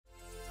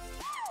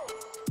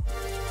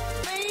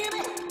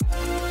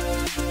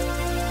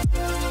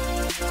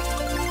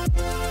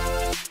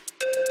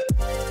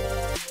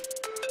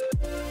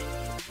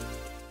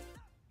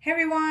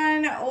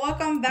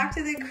back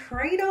to the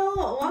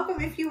cradle.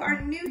 Welcome if you are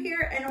new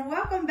here, and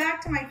welcome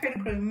back to my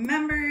Cradle Crew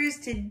members.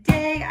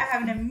 Today I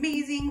have an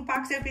amazing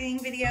box opening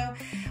video.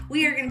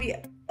 We are going to be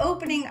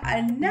opening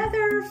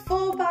another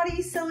full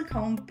body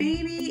silicone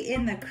baby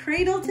in the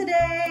cradle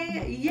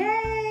today.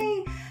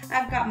 Yay!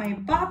 I've got my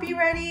boppy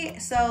ready,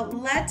 so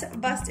let's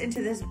bust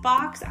into this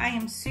box. I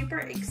am super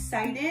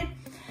excited.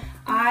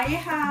 I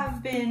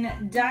have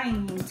been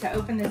dying to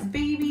open this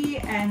baby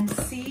and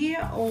see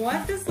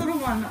what this little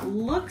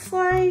one looks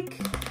like.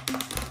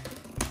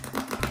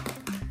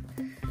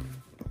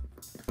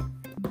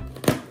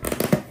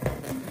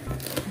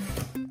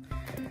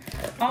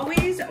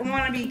 Always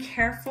want to be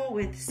careful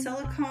with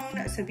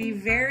silicone, so be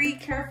very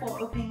careful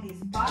opening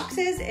these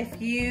boxes if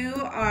you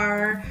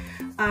are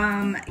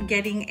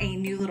getting a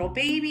new little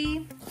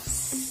baby.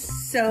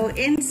 So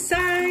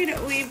inside,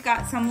 we've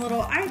got some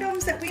little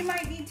items that we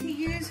might need to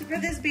use for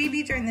this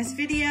baby during this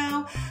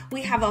video.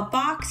 We have a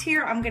box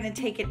here. I'm gonna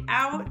take it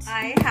out.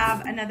 I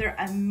have another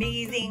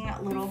amazing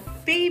little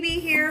baby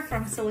here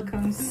from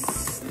Silicone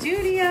Studios.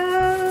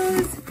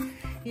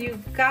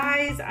 You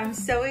guys, I'm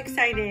so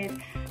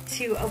excited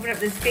to open up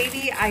this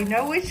baby. I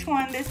know which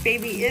one this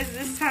baby is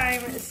this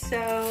time.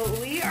 So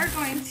we are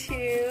going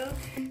to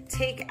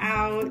take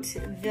out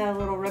the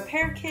little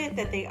repair kit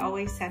that they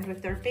always send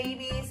with their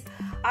babies.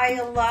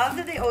 I love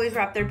that they always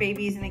wrap their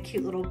babies in a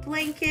cute little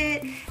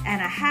blanket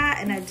and a hat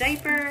and a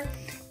diaper.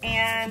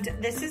 And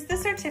this is the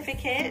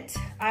certificate.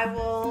 I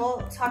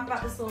will talk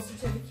about this little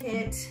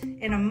certificate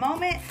in a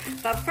moment,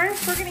 but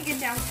first we're gonna get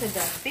down to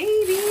the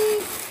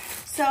baby.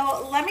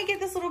 So let me get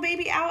this little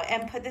baby out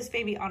and put this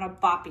baby on a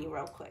boppy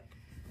real quick.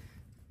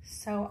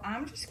 So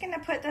I'm just gonna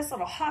put this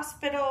little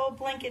hospital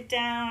blanket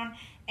down,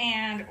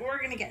 and we're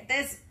gonna get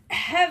this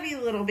heavy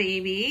little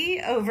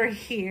baby over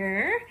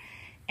here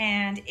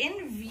and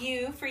in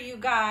view for you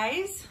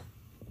guys.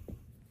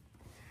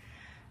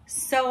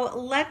 So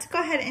let's go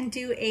ahead and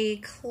do a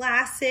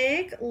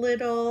classic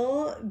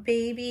little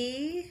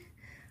baby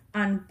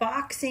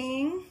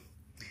unboxing.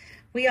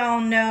 We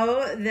all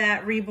know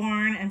that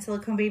Reborn and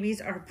silicone babies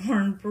are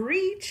born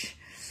breech.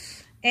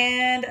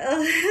 And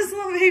this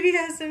little baby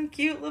has some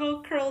cute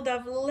little curled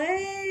up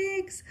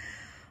legs.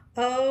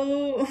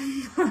 Oh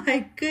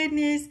my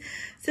goodness.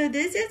 So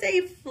this is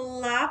a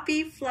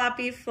floppy,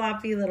 floppy,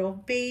 floppy little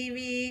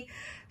baby.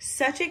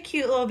 Such a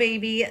cute little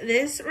baby.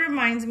 This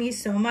reminds me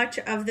so much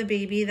of the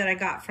baby that I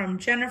got from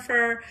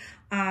Jennifer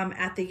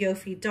at the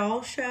Yofi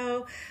doll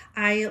show.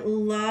 I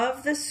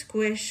love the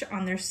squish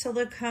on their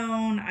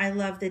silicone. I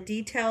love the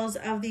details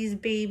of these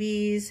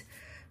babies.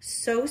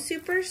 So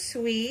super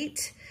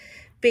sweet.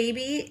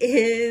 Baby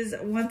is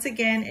once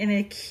again in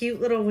a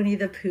cute little Winnie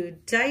the Pooh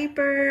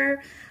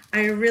diaper.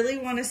 I really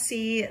want to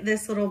see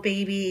this little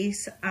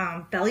baby's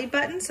belly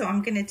button, so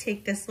I'm going to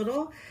take this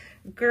little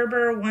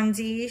Gerber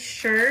onesie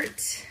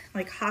shirt,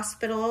 like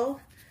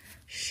hospital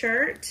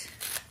shirt,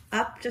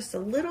 up just a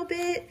little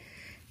bit,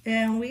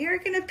 and we are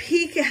going to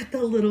peek at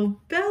the little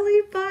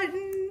belly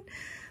button.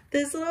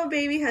 This little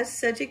baby has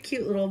such a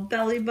cute little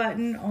belly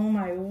button. Oh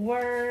my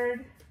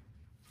word.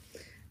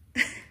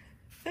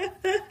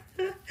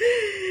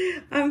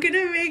 I'm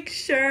gonna make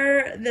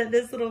sure that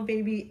this little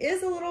baby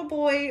is a little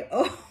boy.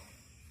 Oh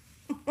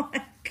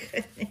my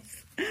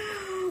goodness.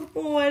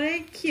 What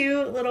a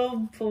cute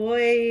little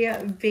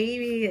boy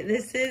baby.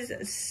 This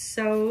is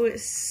so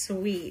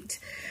sweet.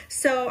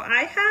 So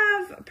I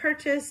have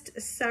purchased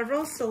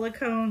several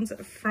silicones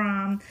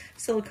from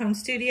Silicone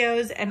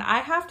Studios, and I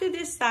have to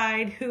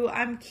decide who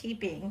I'm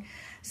keeping.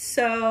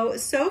 So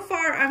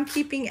far I'm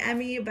keeping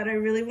Emmy, but I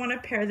really want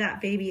to pair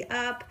that baby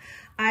up.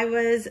 I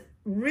was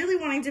really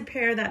wanting to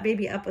pair that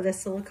baby up with a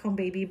silicone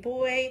baby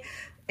boy,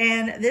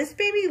 and this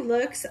baby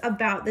looks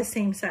about the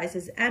same size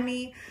as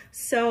Emmy,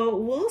 so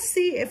we'll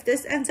see if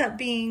this ends up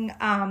being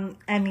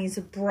Emmy's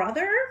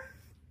brother.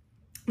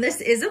 This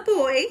is a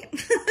boy.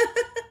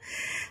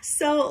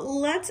 So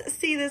let's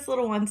see this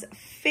little one's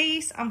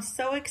face. I'm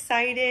so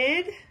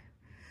excited.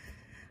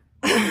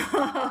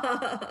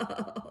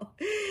 Oh,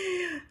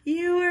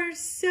 you are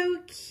so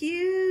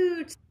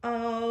cute.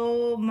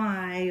 Oh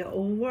my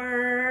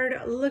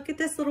word. Look at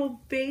this little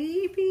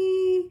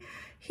baby.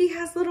 He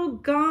has little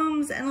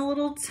gums and a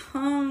little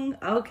tongue.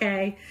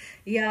 Okay.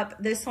 Yep.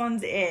 This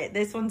one's it.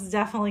 This one's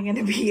definitely going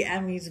to be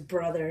Emmy's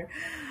brother.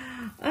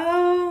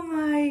 Oh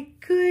my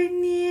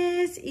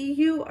goodness.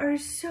 You are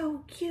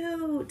so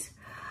cute.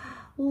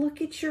 Look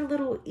at your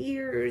little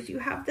ears. You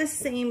have the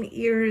same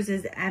ears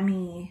as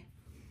Emmy.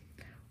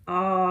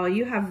 Oh,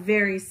 you have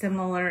very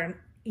similar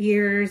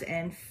ears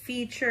and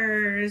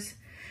features.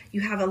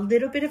 You have a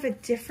little bit of a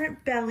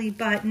different belly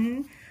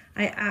button.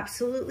 I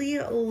absolutely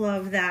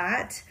love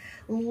that.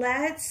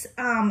 Let's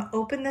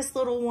open this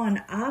little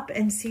one up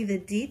and see the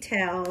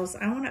details.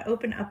 I want to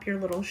open up your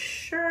little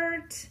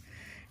shirt,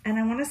 and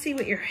I want to see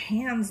what your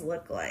hands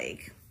look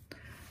like.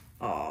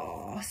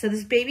 Oh, so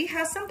this baby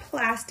has some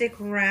plastic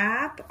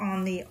wrap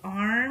on the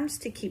arms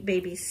to keep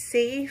baby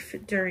safe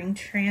during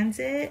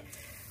transit.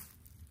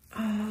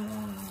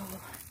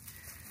 Oh,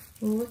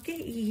 look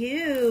at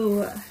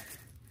you.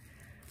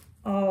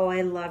 Oh,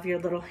 I love your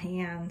little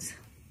hands.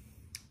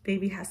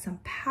 Baby has some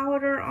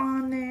powder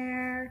on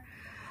there.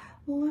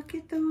 Look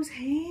at those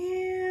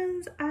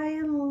hands.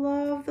 I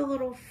love the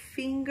little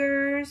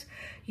fingers.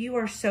 You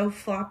are so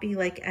floppy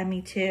like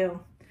Emmy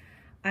too.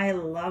 I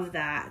love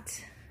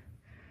that.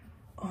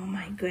 Oh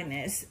my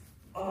goodness.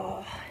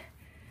 Oh,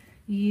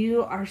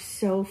 you are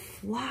so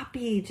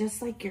floppy,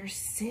 just like your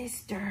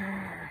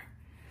sister.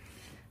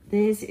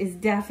 This is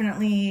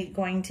definitely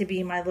going to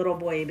be my little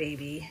boy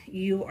baby.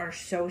 You are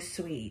so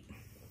sweet.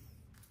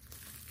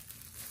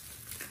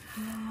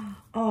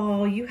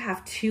 Oh, you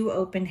have two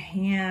open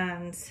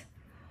hands.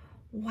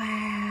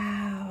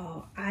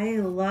 Wow, I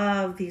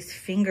love these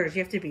fingers.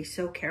 You have to be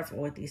so careful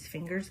with these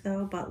fingers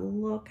though, but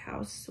look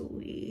how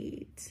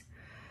sweet.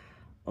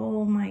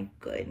 Oh my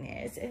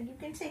goodness. And you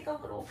can take a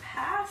little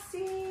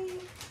passy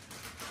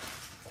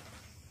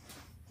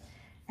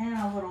and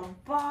a little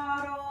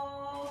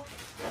bottle.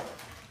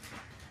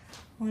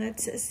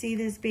 Let's see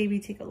this baby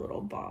take a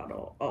little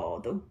bottle. Oh,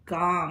 the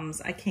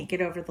gums. I can't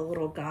get over the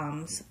little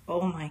gums.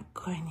 Oh my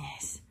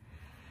goodness.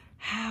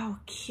 How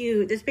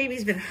cute. This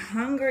baby's been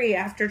hungry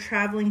after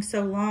traveling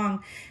so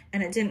long,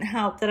 and it didn't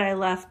help that I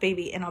left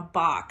baby in a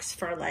box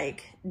for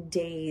like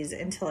days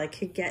until I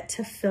could get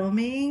to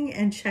filming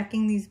and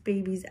checking these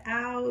babies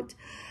out.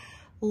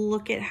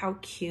 Look at how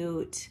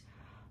cute.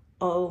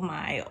 Oh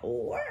my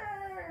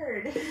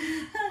word.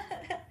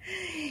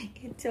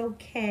 It's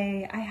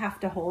okay. I have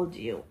to hold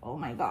you. Oh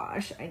my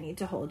gosh, I need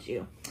to hold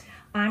you.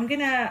 I'm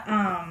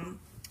gonna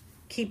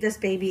keep this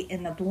baby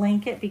in the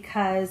blanket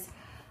because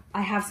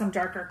I have some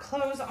darker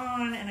clothes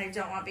on and I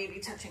don't want baby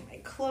touching my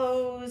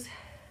clothes.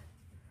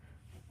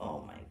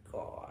 Oh my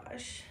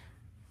gosh.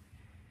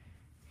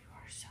 You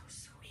are so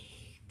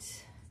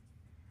sweet.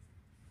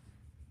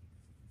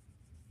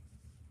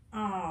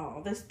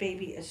 Oh, this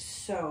baby is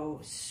so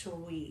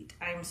sweet.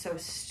 I'm so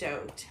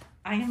stoked.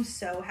 I am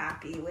so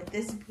happy with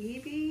this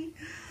baby.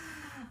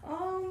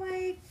 Oh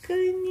my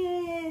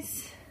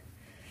goodness.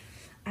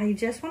 I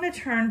just want to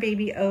turn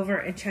baby over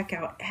and check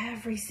out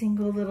every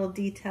single little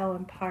detail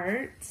and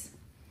part.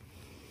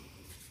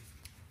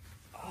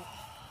 Oh,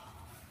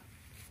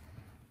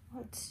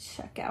 let's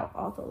check out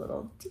all the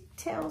little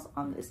details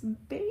on this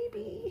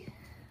baby.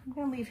 I'm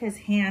going to leave his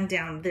hand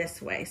down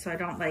this way so I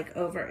don't like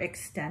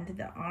overextend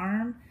the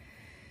arm.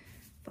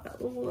 But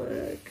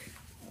look.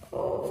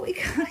 Oh, we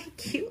got a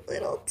cute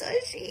little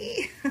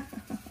tushy.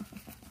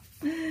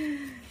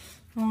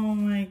 Oh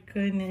my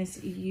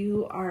goodness,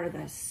 you are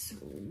the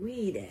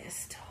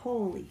sweetest.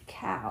 Holy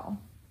cow.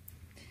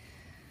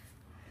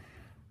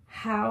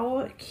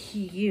 How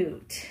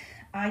cute.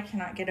 I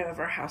cannot get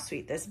over how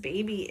sweet this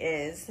baby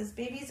is. This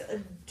baby's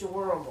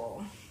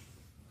adorable.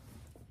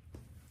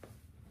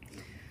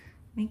 Let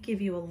me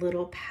give you a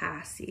little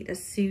passy to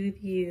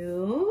soothe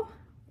you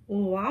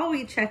while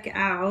we check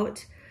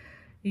out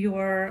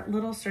your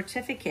little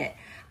certificate.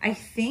 I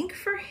think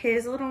for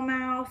his little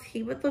mouth,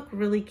 he would look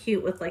really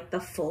cute with like the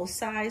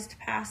full-sized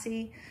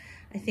passy.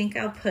 I think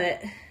I'll put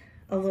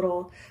a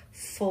little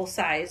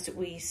full-sized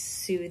wee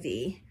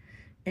Soothie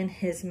in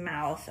his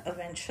mouth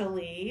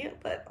eventually,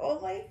 but oh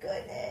my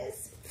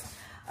goodness.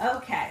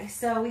 Okay,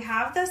 so we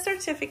have the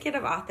certificate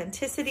of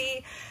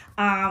authenticity.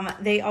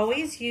 They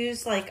always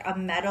use like a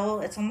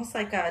metal, it's almost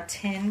like a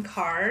tin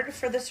card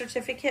for the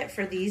certificate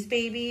for these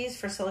babies,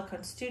 for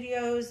Silicone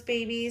Studios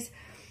babies.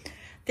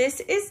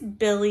 This is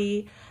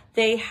Billy.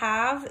 They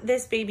have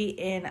this baby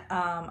in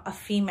a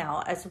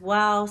female as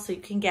well, so you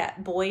can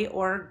get boy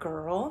or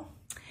girl.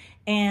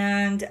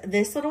 And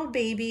this little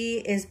baby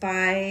is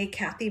by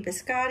Kathy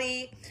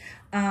Biscotti.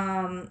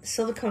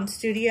 Silicone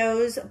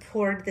Studios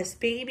poured this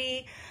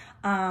baby.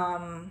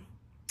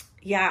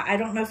 Yeah, I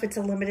don't know if it's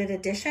a limited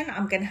edition.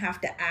 I'm gonna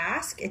have to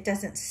ask. It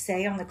doesn't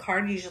say on the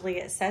card. Usually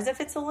it says if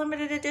it's a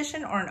limited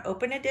edition or an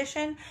open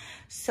edition.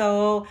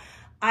 So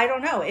I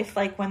don't know if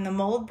like when the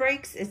mold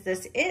breaks, is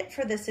this it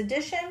for this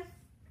edition?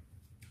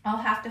 I'll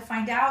have to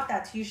find out.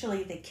 That's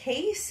usually the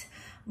case,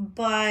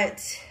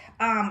 but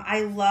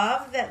I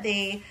love that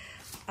they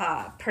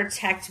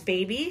protect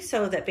baby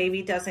so that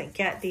baby doesn't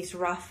get these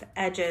rough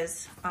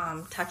edges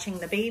touching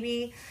the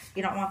baby.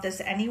 You don't want this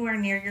anywhere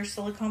near your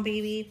silicone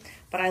baby,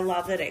 but I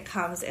love that it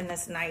comes in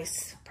this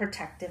nice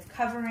protective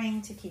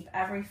covering to keep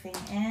everything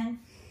in.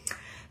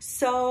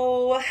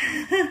 So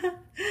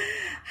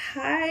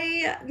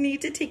I need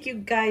to take you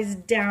guys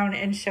down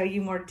and show you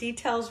more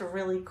details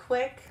really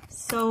quick.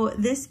 So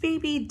this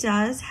baby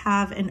does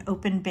have an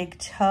open big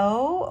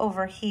toe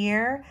over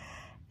here,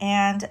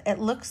 and it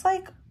looks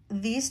like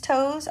these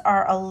toes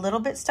are a little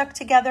bit stuck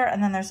together,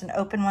 and then there's an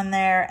open one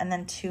there, and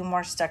then two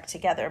more stuck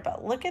together.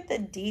 But look at the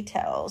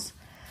details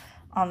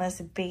on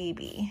this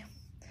baby.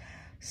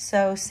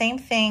 So same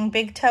thing,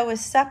 big toe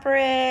is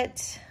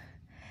separate,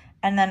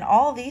 and then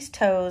all these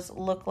toes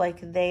look like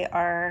they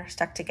are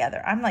stuck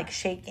together. I'm like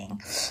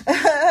shaking.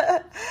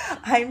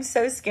 I'm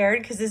so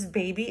scared because this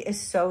baby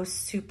is so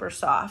super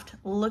soft.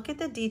 Look at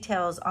the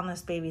details on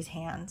this baby's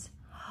hands.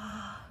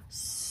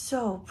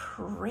 So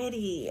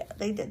pretty.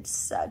 They did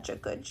such a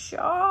good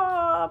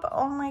job.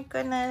 Oh my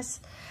goodness.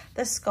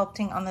 The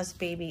sculpting on this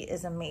baby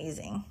is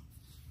amazing.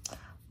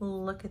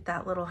 Look at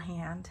that little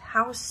hand.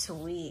 How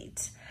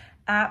sweet.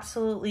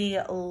 Absolutely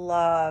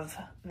love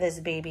this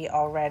baby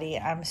already.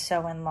 I'm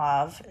so in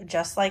love.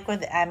 Just like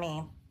with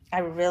Emmy. I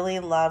really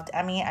loved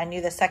Emmy. I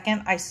knew the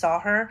second I saw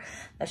her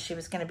that she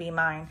was going to be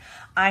mine.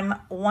 I'm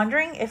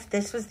wondering if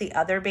this was the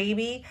other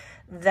baby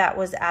that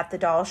was at the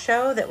doll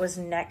show that was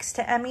next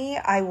to Emmy.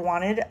 I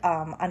wanted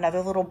another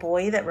little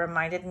boy that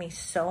reminded me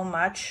so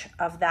much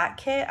of that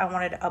kit. I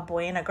wanted a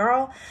boy and a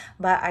girl,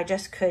 but I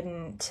just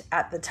couldn't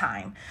at the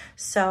time.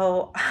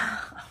 So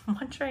I'm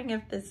wondering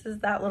if this is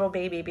that little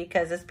baby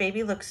because this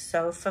baby looks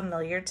so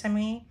familiar to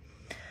me.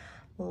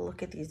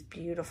 Look at these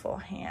beautiful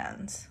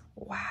hands.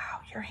 Wow,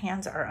 your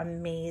hands are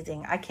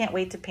amazing. I can't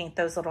wait to paint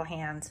those little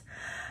hands.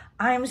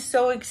 I'm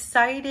so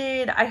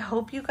excited. I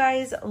hope you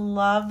guys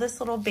love this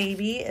little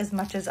baby as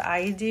much as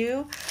I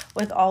do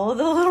with all of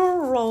the little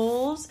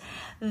rolls.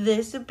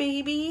 This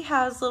baby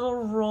has little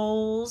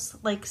rolls,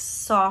 like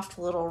soft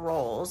little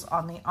rolls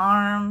on the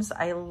arms.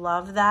 I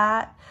love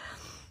that.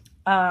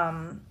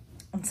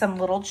 And some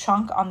little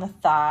chunk on the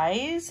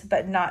thighs,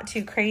 but not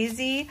too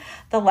crazy.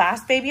 The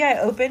last baby I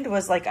opened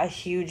was like a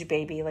huge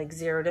baby, like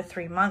 0 to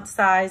 3 month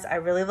size. I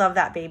really love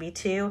that baby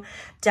too.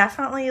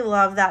 Definitely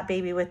love that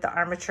baby with the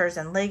armatures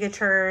and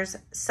ligatures.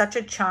 Such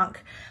a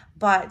chunk.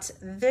 But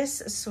this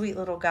sweet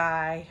little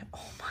guy,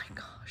 oh my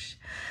gosh,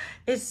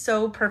 is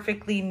so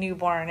perfectly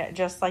newborn,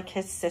 just like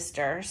his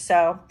sister.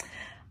 So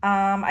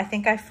I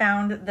think I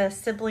found the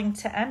sibling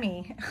to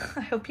Emmy.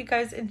 I hope you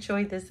guys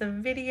enjoyed this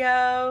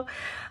video.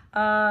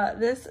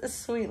 This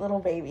sweet little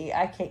baby.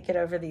 I can't get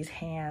over these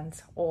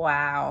hands.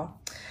 Wow.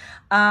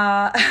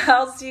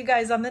 I'll see you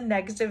guys on the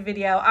next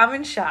video. I'm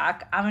in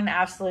shock. I'm in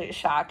absolute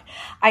shock.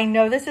 I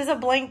know this is a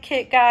blank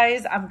kit,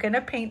 guys. I'm going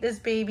to paint this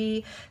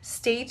baby.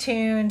 Stay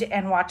tuned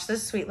and watch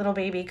this sweet little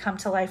baby come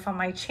to life on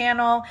my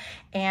channel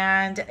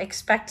and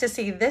expect to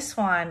see this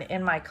one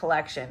in my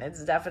collection.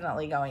 It's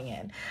definitely going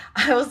in.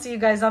 I will see you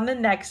guys on the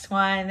next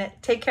one.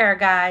 Take care,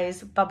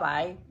 guys.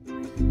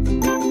 Bye-bye.